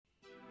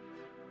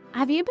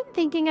Have you been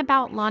thinking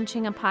about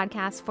launching a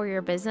podcast for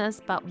your business,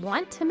 but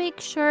want to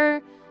make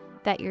sure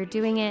that you're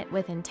doing it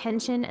with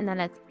intention and that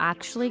it's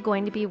actually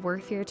going to be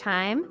worth your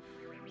time?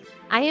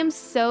 I am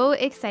so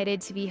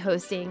excited to be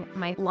hosting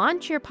my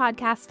Launch Your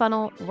Podcast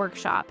Funnel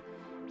workshop.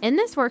 In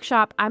this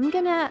workshop, I'm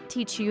going to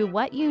teach you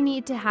what you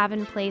need to have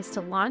in place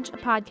to launch a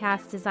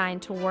podcast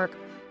designed to work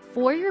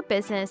for your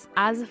business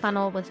as a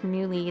funnel with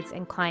new leads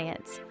and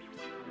clients.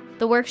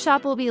 The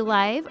workshop will be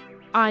live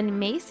on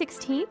May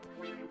 16th.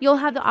 You'll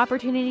have the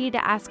opportunity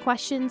to ask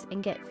questions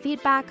and get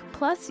feedback,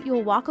 plus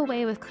you'll walk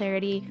away with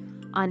clarity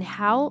on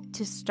how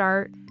to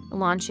start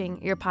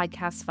launching your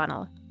podcast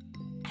funnel.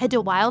 Head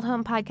to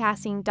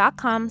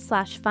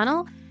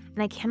wildhomepodcasting.com/funnel,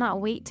 and I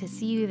cannot wait to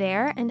see you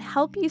there and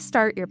help you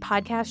start your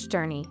podcast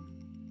journey.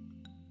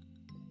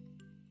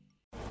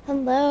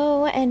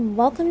 Hello, and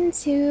welcome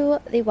to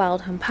the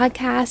Wild Home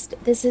Podcast.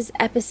 This is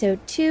episode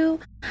 2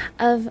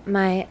 of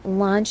my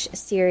launch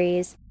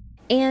series.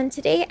 And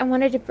today I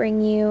wanted to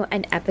bring you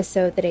an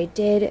episode that I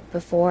did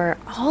before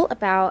all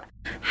about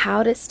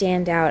how to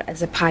stand out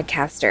as a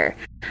podcaster.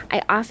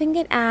 I often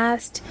get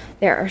asked,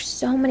 there are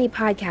so many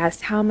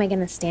podcasts, how am I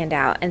going to stand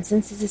out? And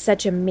since this is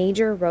such a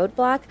major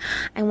roadblock,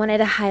 I wanted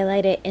to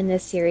highlight it in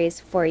this series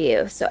for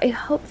you. So I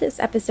hope this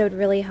episode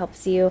really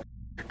helps you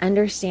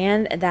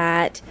understand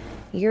that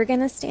you're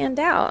going to stand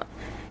out,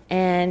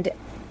 and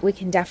we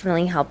can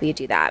definitely help you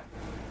do that.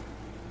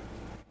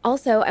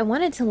 Also, I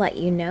wanted to let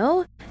you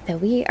know that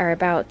we are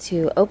about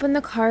to open the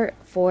cart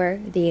for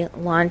the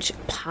Launch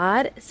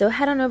Pod. So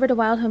head on over to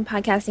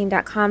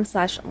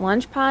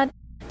wildhomepodcasting.com/launchpod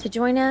to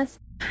join us.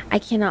 I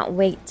cannot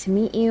wait to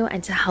meet you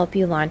and to help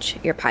you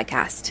launch your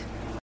podcast.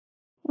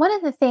 One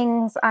of the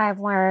things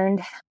I've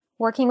learned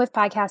working with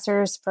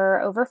podcasters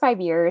for over 5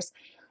 years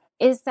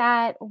is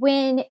that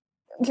when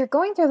you're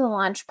going through the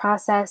launch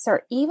process,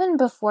 or even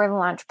before the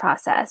launch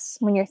process,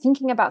 when you're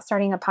thinking about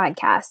starting a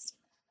podcast,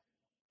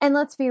 and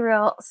let's be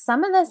real,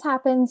 some of this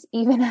happens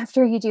even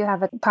after you do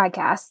have a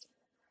podcast,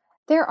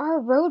 there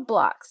are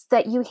roadblocks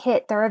that you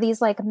hit. There are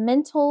these like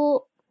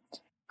mental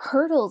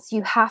hurdles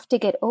you have to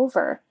get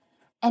over.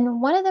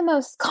 And one of the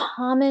most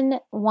common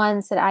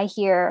ones that I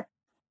hear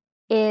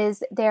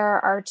is there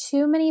are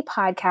too many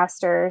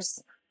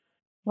podcasters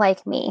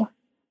like me.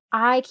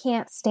 I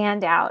can't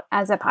stand out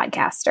as a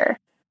podcaster.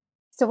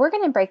 So we're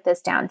going to break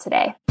this down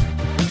today.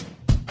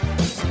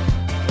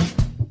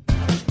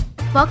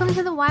 Welcome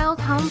to the Wild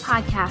Home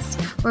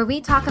Podcast, where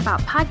we talk about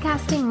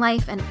podcasting,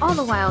 life, and all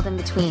the wild in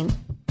between.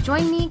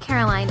 Join me,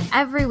 Caroline,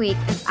 every week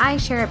as I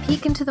share a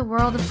peek into the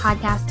world of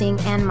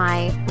podcasting and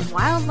my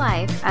wild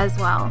life as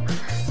well.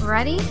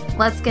 Ready?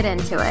 Let's get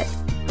into it.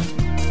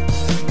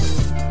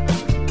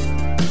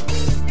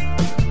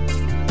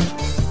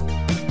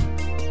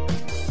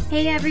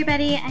 Hey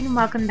everybody, and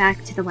welcome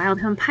back to the Wild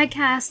Home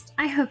Podcast.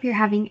 I hope you're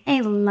having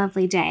a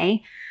lovely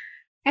day.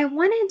 I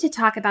wanted to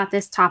talk about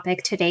this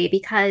topic today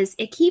because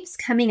it keeps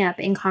coming up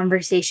in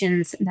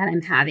conversations that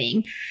I'm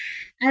having,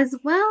 as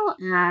well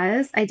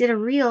as I did a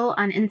reel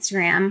on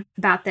Instagram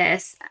about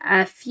this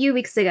a few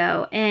weeks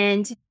ago,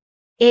 and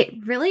it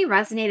really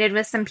resonated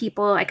with some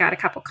people. I got a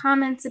couple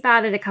comments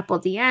about it, a couple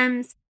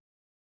DMs,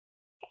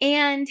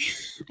 and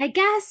I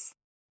guess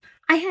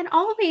I had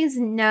always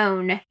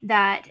known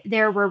that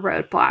there were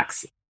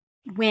roadblocks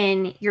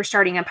when you're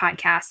starting a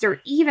podcast,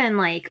 or even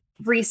like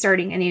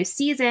restarting a new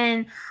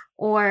season,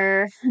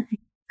 or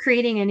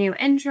creating a new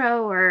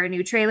intro or a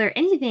new trailer,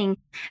 anything.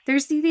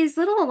 There's these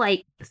little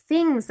like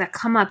things that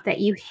come up that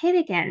you hit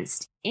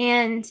against.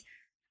 And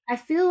I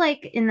feel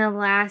like in the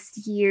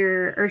last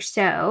year or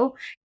so,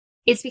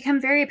 it's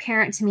become very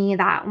apparent to me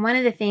that one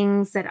of the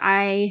things that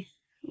I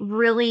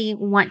really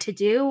want to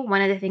do,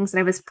 one of the things that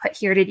I was put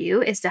here to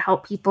do, is to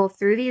help people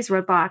through these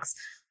roadblocks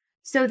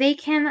so they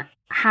can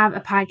have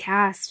a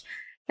podcast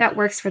that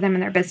works for them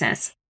in their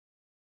business.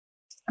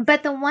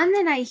 But the one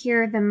that I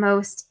hear the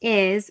most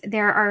is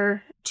there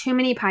are too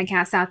many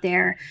podcasts out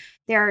there.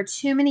 There are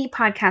too many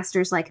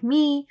podcasters like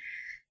me.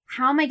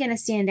 How am I going to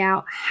stand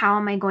out? How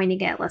am I going to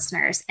get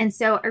listeners? And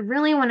so I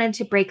really wanted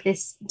to break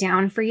this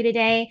down for you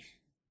today.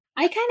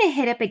 I kind of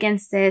hit up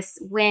against this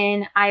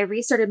when I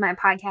restarted my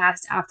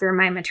podcast after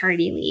my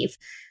maternity leave.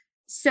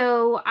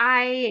 So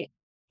I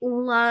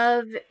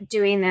love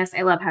doing this.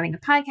 I love having a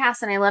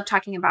podcast and I love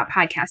talking about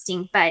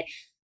podcasting, but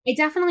I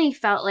definitely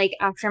felt like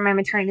after my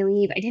maternity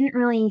leave, I didn't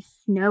really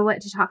know what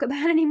to talk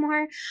about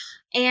anymore.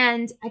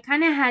 And I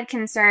kind of had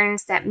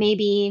concerns that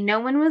maybe no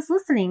one was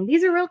listening.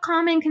 These are real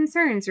common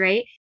concerns,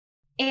 right?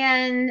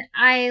 And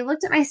I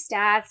looked at my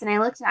stats and I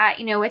looked at,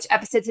 which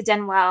episodes had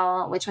done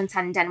well, which ones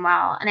hadn't done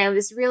well. And I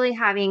was really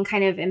having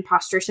kind of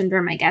imposter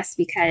syndrome, I guess,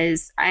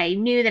 because I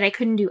knew that I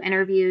couldn't do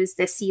interviews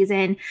this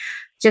season.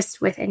 Just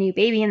with a new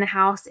baby in the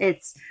house,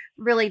 it's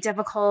really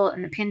difficult,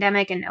 and the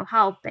pandemic and no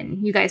help.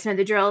 And you guys know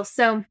the drill.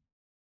 So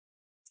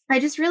I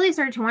just really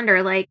started to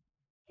wonder, like,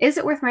 is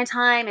it worth my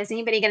time? Is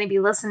anybody going to be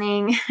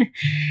listening?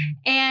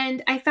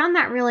 And I found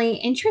that really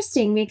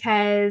interesting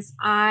because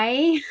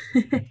I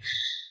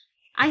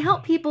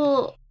help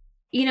people,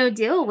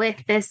 deal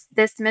with this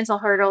mental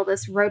hurdle,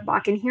 this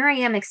roadblock. And here I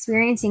am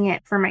experiencing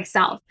it for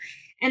myself.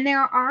 And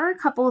there are a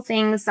couple of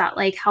things that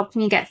like helped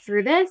me get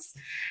through this.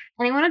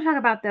 And I want to talk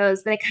about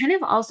those, but I kind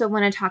of also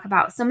want to talk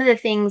about some of the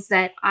things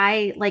that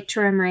I like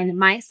to remind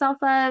myself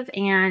of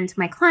and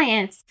my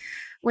clients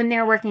when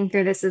they're working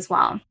through this as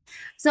well.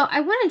 So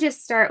I want to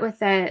just start with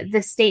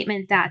the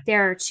statement that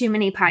there are too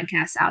many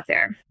podcasts out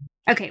there.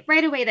 Okay,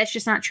 right away, that's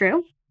just not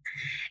true.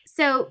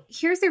 So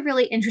here's a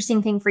really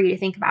interesting thing for you to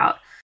think about.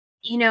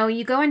 You know,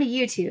 you go into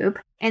YouTube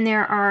and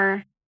there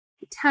are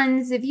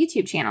tons of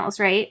YouTube channels,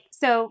 right?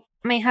 So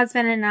my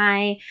husband and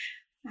I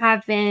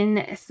have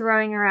been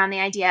throwing around the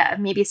idea of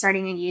maybe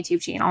starting a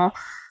YouTube channel.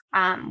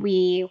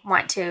 We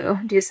want to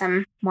do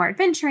some more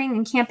adventuring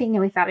and camping,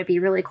 and we thought it'd be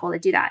really cool to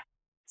do that.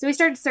 So we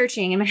started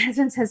searching, and my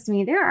husband says to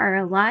me, there are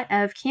a lot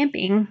of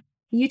camping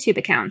YouTube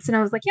accounts. And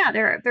I was like, yeah,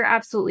 there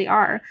absolutely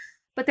are,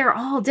 but they're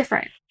all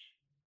different.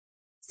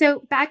 So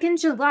back in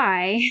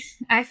July,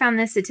 I found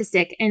this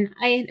statistic, and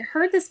I had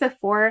heard this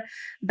before,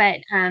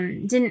 but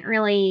didn't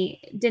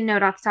know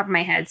it off the top of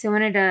my head. So I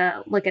wanted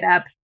to look it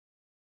up.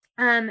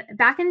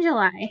 Back in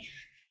July,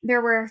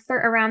 there were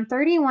around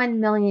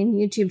 31 million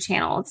YouTube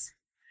channels.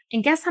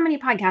 And guess how many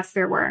podcasts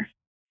there were?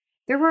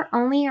 There were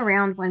only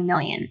around 1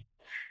 million.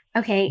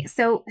 Okay,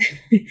 so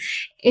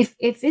if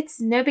it's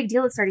no big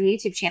deal to start a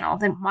YouTube channel,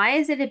 then why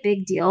is it a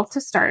big deal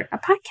to start a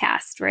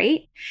podcast,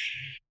 right?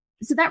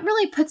 So that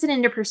really puts it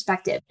into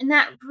perspective. And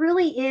that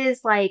really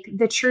is like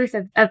the truth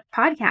of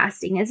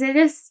podcasting is it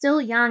is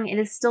still young. It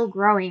is still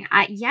growing.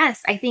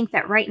 Yes, I think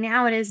that right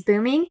now it is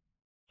booming.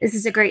 This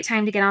is a great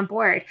time to get on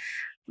board,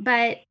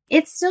 but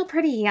it's still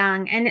pretty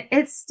young and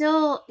it's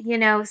still, you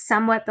know,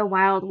 somewhat the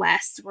Wild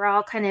West. We're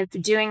all kind of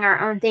doing our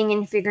own thing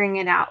and figuring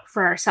it out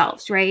for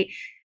ourselves, right?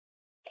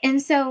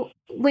 And so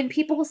when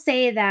people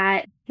say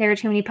that there are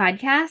too many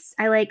podcasts,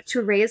 I like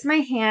to raise my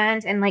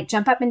hand and like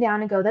jump up and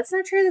down and go, that's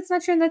not true. That's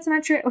not true. That's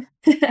not true.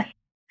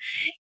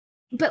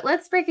 But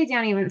let's break it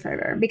down even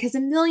further because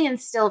 1 million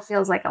still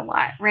feels like a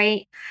lot,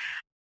 right?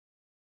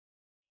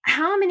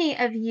 How many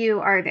of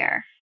you are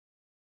there?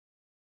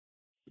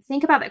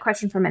 Think about that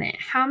question for a minute.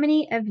 How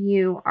many of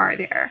you are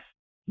there?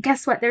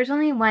 Guess what? There's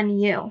only one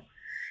you.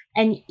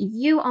 And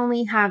you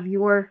only have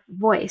your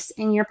voice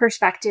and your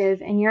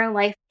perspective and your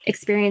life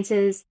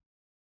experiences,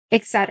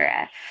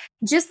 etc.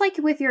 Just like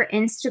with your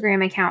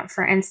Instagram account,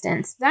 for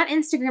instance, that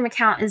Instagram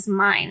account is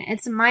mine.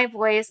 It's my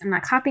voice. I'm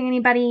not copying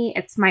anybody.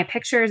 It's my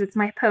pictures. It's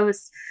my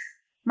posts.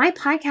 My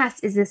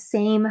podcast is the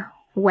same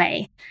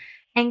way.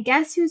 And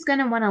guess who's going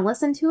to want to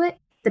listen to it?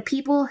 The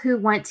people who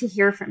want to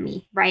hear from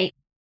me, right?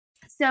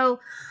 So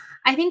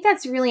I think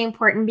that's really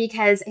important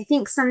because I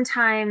think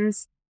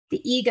sometimes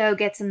the ego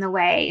gets in the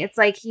way. It's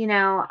like, you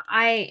know,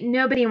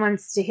 nobody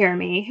wants to hear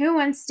me. Who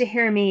wants to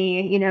hear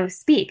me, you know,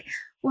 speak?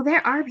 Well,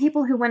 there are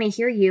people who want to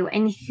hear you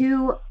and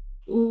who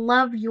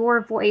love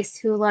your voice,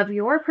 who love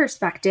your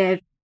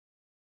perspective,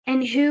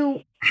 and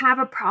who have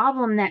a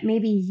problem that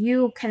maybe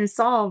you can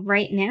solve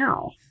right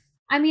now.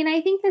 I mean,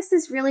 I think this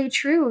is really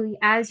true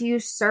as you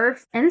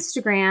surf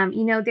Instagram.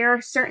 You know, there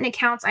are certain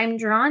accounts I'm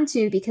drawn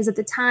to because at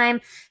the time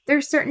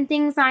there's certain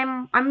things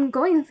I'm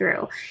going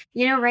through.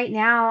 You know, right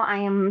now I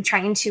am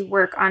trying to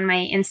work on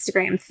my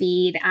Instagram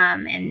feed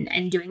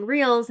and doing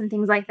reels and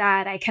things like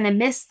that. I kind of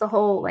missed the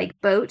whole like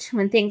boat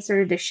when things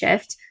started to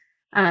shift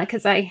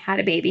because I had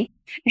a baby.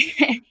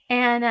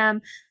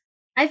 And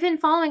I've been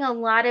following a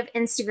lot of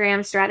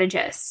Instagram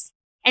strategists.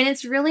 And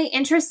it's really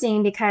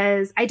interesting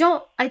because I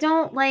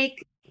don't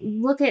like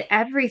look at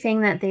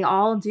everything that they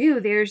all do.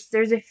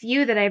 There's a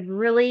few that I've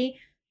really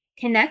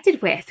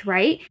connected with,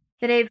 right?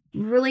 That I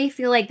really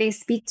feel like they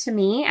speak to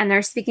me and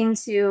they're speaking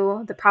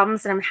to the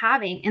problems that I'm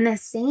having. And the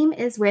same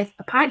is with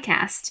a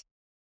podcast.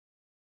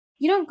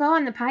 You don't go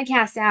on the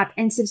podcast app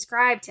and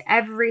subscribe to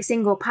every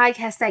single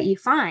podcast that you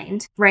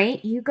find,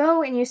 right? You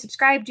go and you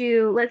subscribe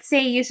to, let's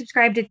say you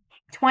subscribe to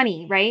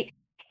 20, right?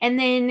 And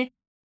then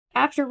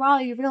after a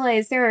while, you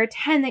realize there are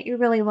 10 that you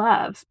really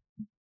love.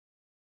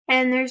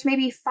 And there's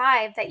maybe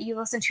 5 that you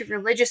listen to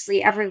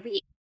religiously every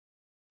week.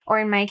 Or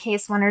in my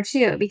case, 1 or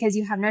 2, because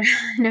you have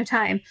no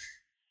time.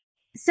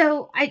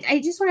 So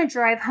I just want to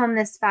drive home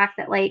this fact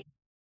that like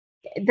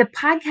the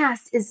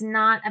podcast is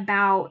not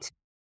about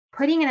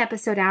putting an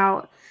episode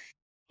out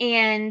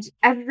and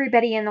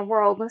everybody in the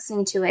world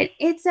listening to it.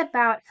 It's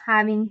about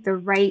having the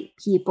right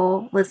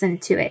people listen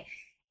to it.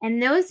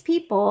 And those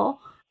people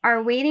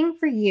are waiting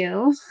for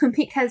you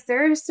because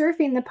they're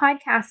surfing the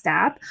podcast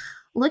app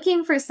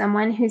looking for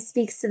someone who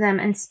speaks to them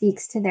and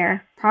speaks to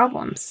their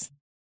problems.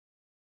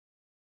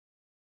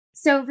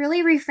 So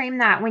really reframe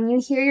that. When you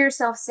hear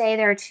yourself say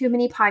there are too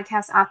many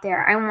podcasts out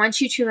there, I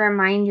want you to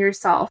remind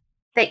yourself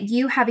that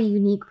you have a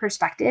unique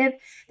perspective,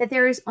 that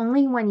there is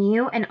only one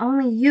you and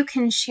only you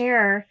can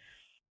share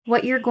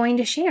what you're going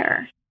to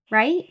share,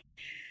 right?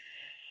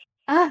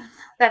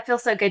 That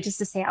feels so good just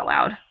to say out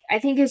loud. I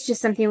think it's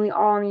just something we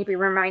all need to be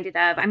reminded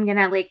of. I'm going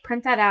to like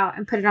print that out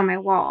and put it on my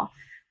wall.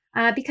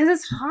 Because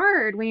it's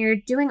hard when you're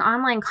doing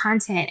online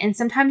content and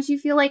sometimes you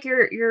feel like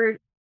you're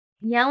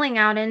yelling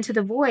out into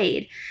the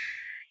void.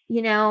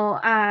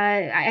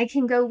 I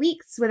can go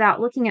weeks without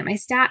looking at my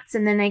stats.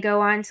 And then I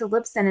go on to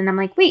Libsyn and I'm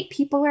like, wait,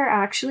 people are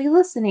actually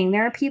listening.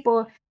 There are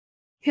people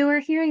who are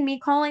hearing me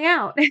calling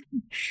out.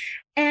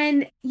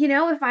 And,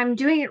 if I'm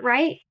doing it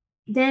right,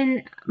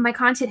 then my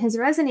content has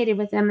resonated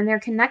with them and they're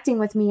connecting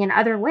with me in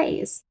other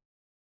ways.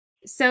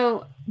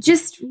 So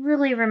just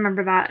really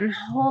remember that and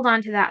hold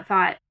on to that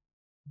thought.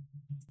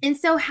 And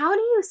so how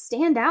do you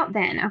stand out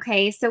then?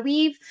 Okay, so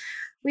we've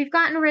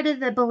gotten rid of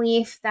the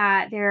belief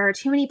that there are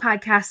too many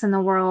podcasts in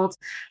the world,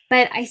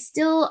 but I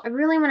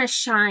really want to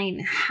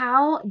shine.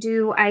 How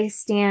do I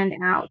stand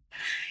out?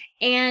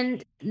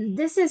 And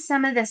this is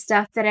some of the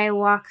stuff that I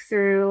walk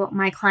through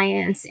my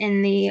clients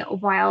in the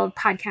Wild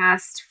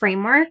Podcast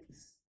framework,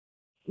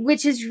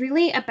 which is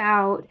really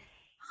about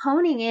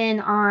honing in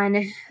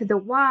on the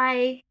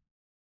why,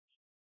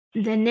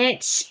 the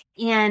niche,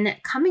 and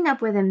coming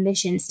up with a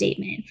mission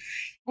statement.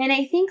 And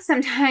I think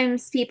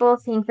sometimes people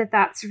think that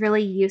that's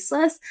really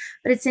useless,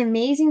 but it's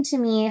amazing to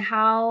me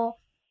how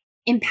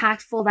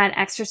impactful that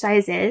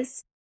exercise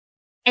is.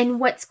 And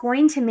what's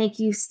going to make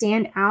you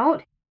stand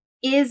out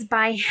is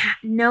by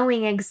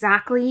knowing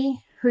exactly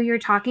who you're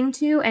talking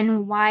to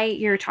and why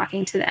you're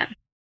talking to them.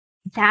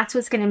 That's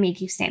what's going to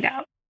make you stand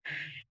out.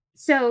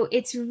 So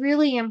it's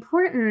really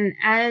important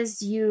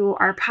as you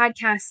are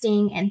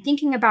podcasting and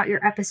thinking about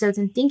your episodes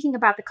and thinking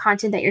about the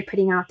content that you're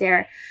putting out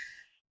there.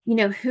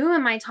 Who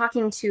am I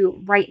talking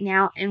to right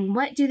now and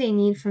what do they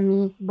need from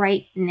me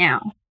right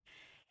now?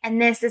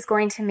 And this is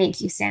going to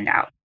make you stand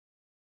out.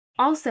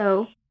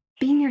 Also,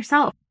 being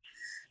yourself,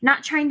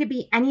 not trying to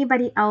be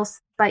anybody else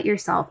but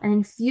yourself and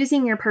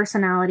infusing your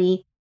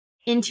personality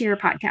into your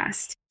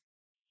podcast.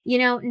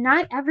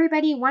 Not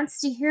everybody wants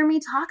to hear me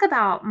talk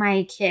about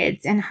my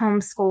kids and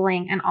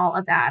homeschooling and all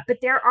of that, but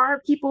there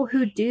are people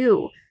who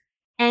do.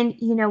 And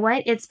you know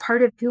what? It's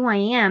part of who I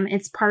am.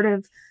 It's part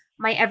of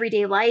my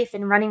everyday life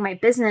and running my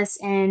business.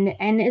 And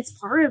it's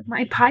part of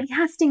my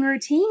podcasting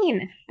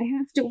routine. I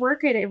have to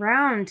work it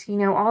around,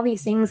 all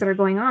these things that are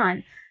going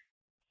on.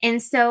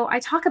 And so I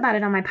talk about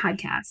it on my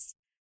podcast.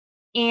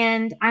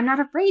 And I'm not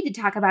afraid to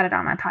talk about it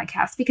on my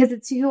podcast because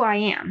it's who I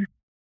am.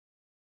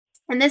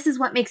 And this is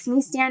what makes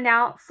me stand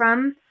out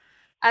from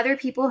other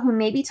people who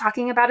may be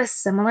talking about a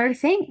similar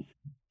thing.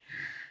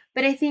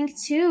 But I think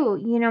too,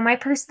 my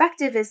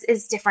perspective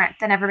is different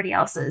than everybody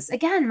else's.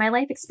 Again, my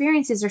life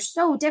experiences are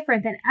so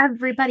different than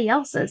everybody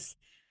else's.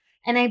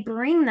 And I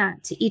bring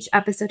that to each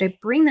episode. I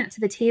bring that to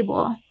the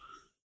table.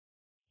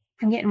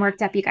 I'm getting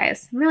worked up, you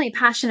guys. I'm really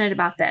passionate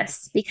about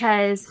this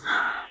because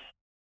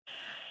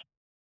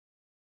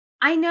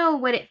I know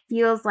what it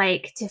feels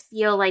like to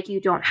feel like you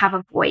don't have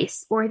a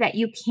voice or that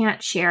you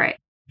can't share it.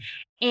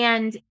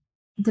 And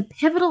the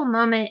pivotal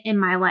moment in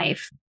my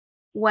life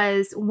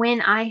was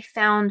when I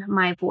found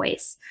my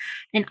voice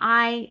and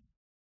I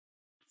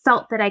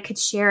felt that I could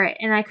share it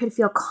and I could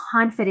feel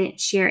confident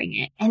sharing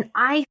it. And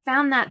I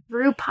found that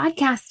through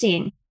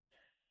podcasting.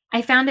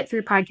 I found it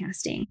through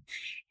podcasting.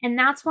 And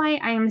that's why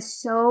I am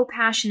so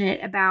passionate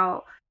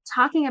about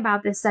talking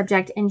about this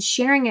subject and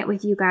sharing it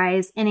with you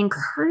guys and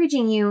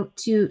encouraging you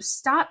to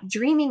stop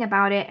dreaming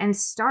about it and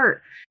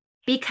start,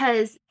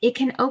 because it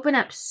can open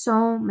up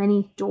so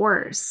many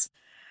doors.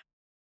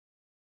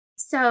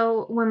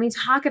 So when we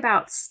talk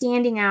about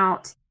standing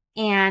out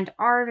and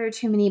are there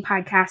too many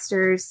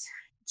podcasters,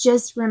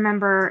 just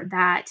remember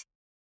that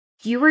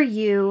you are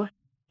you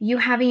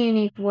have a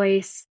unique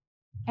voice,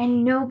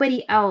 and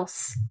nobody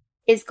else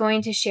is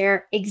going to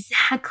share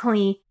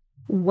exactly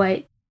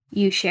what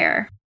you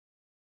share.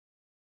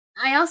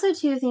 I also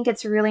too think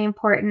it's really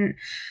important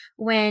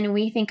when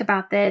we think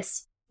about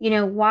this,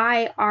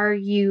 why are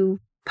you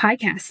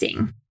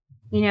podcasting?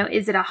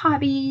 Is it a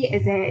hobby?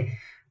 Is it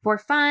for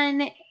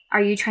fun?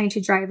 Are you trying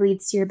to drive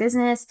leads to your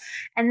business?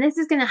 And this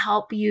is going to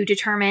help you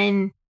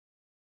determine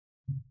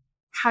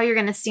how you're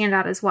going to stand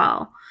out as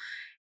well,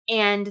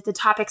 and the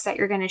topics that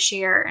you're going to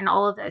share and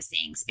all of those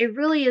things. It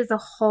really is a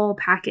whole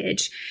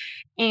package.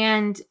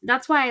 And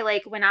that's why,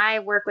 when I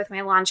work with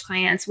my launch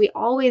clients, we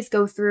always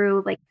go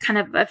through kind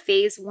of a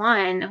phase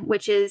 1,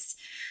 which is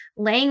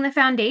laying the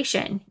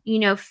foundation,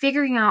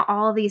 figuring out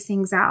all of these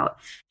things out.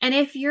 And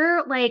if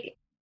you're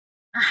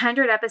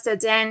 100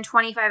 episodes in,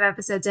 25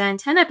 episodes in,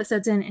 10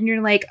 episodes in, and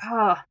you're like,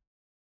 oh,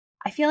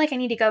 I feel like I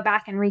need to go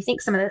back and rethink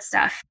some of this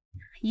stuff,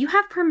 you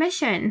have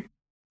permission.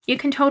 You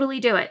can totally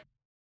do it.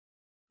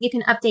 You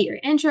can update your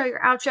intro, your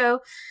outro.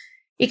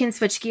 You can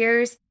switch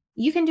gears.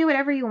 You can do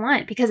whatever you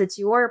want because it's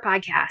your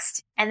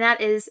podcast. And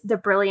that is the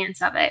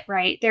brilliance of it,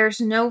 right?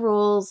 There's no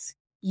rules.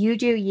 You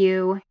do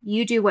you.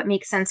 You do what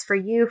makes sense for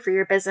you, for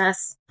your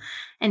business,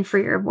 and for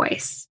your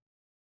voice.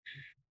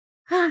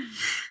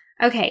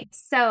 Okay,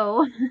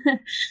 so,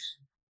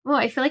 well,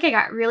 I feel like I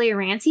got really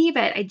ranty,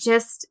 but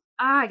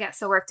I got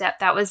so worked up.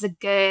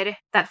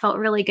 That felt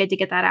really good to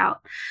get that out.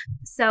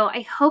 So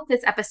I hope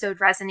this episode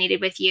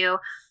resonated with you.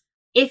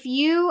 If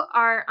you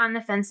are on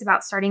the fence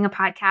about starting a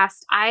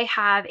podcast, I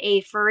have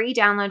a free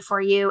download for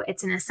you.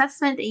 It's an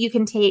assessment that you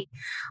can take,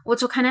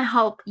 which will kind of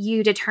help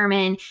you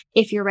determine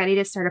if you're ready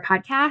to start a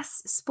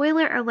podcast.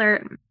 Spoiler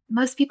alert,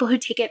 most people who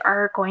take it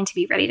are going to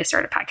be ready to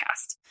start a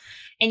podcast.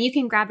 And you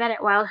can grab that at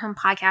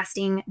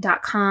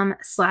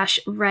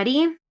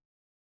wildhomepodcasting.com/ready.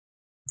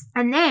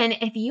 And then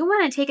if you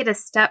want to take it a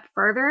step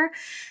further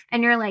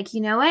and you're like,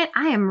 you know what,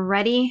 I am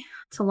ready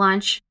to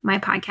launch my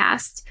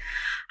podcast.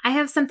 I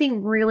have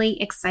something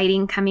really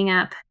exciting coming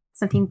up,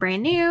 something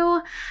brand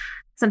new,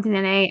 something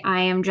that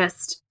I am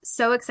just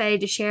so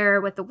excited to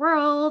share with the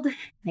world.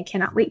 I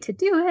cannot wait to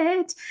do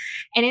it.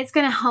 And it's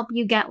going to help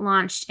you get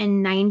launched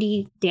in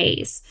 90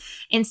 days.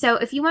 And so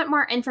if you want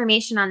more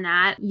information on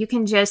that, you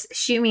can just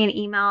shoot me an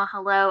email,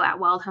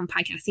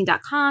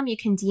 hello@wildhomepodcasting.com. You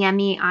can DM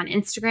me on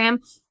Instagram,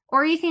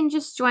 or you can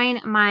just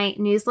join my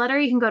newsletter.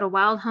 You can go to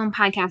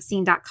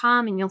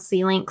wildhomepodcasting.com and you'll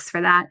see links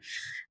for that.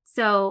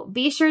 So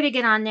be sure to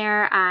get on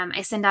there.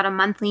 I send out a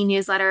monthly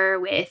newsletter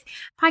with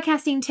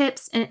podcasting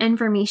tips and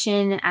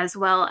information, as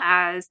well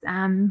as,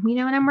 when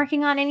I'm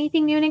working on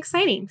anything new and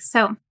exciting.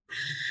 So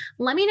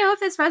let me know if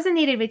this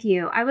resonated with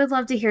you. I would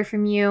love to hear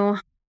from you.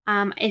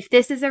 If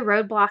this is a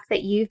roadblock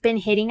that you've been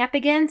hitting up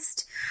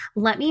against,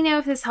 let me know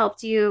if this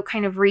helped you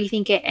kind of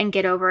rethink it and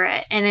get over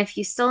it. And if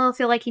you still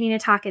feel like you need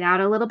to talk it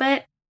out a little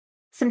bit,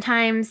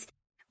 sometimes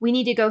we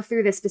need to go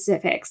through the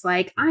specifics.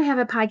 Like, I have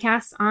a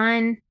podcast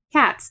on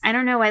cats. I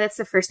don't know why that's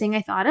the first thing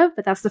I thought of,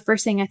 but that's the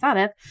first thing I thought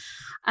of.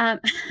 I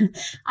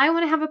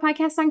want to have a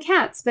podcast on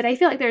cats, but I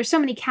feel like there are so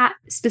many cat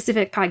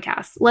specific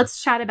podcasts.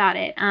 Let's chat about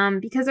it.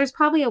 Because there's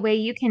probably a way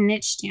you can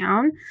niche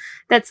down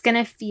that's going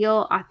to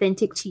feel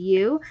authentic to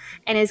you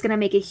and is going to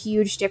make a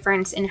huge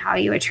difference in how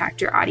you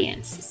attract your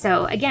audience.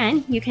 So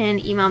again, you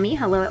can email me,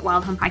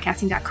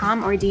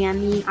 hello@wildhomepodcasting.com, or DM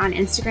me on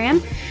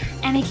Instagram.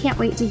 And I can't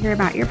wait to hear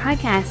about your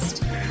podcast.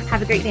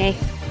 Have a great day.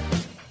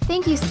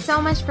 Thank you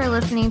so much for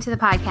listening to the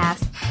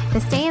podcast.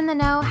 To stay in the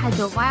know, head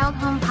to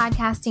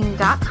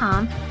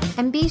wildhomepodcasting.com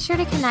and be sure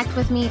to connect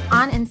with me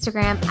on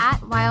Instagram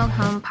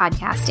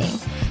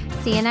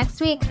 @wildhomepodcasting. See you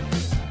next week.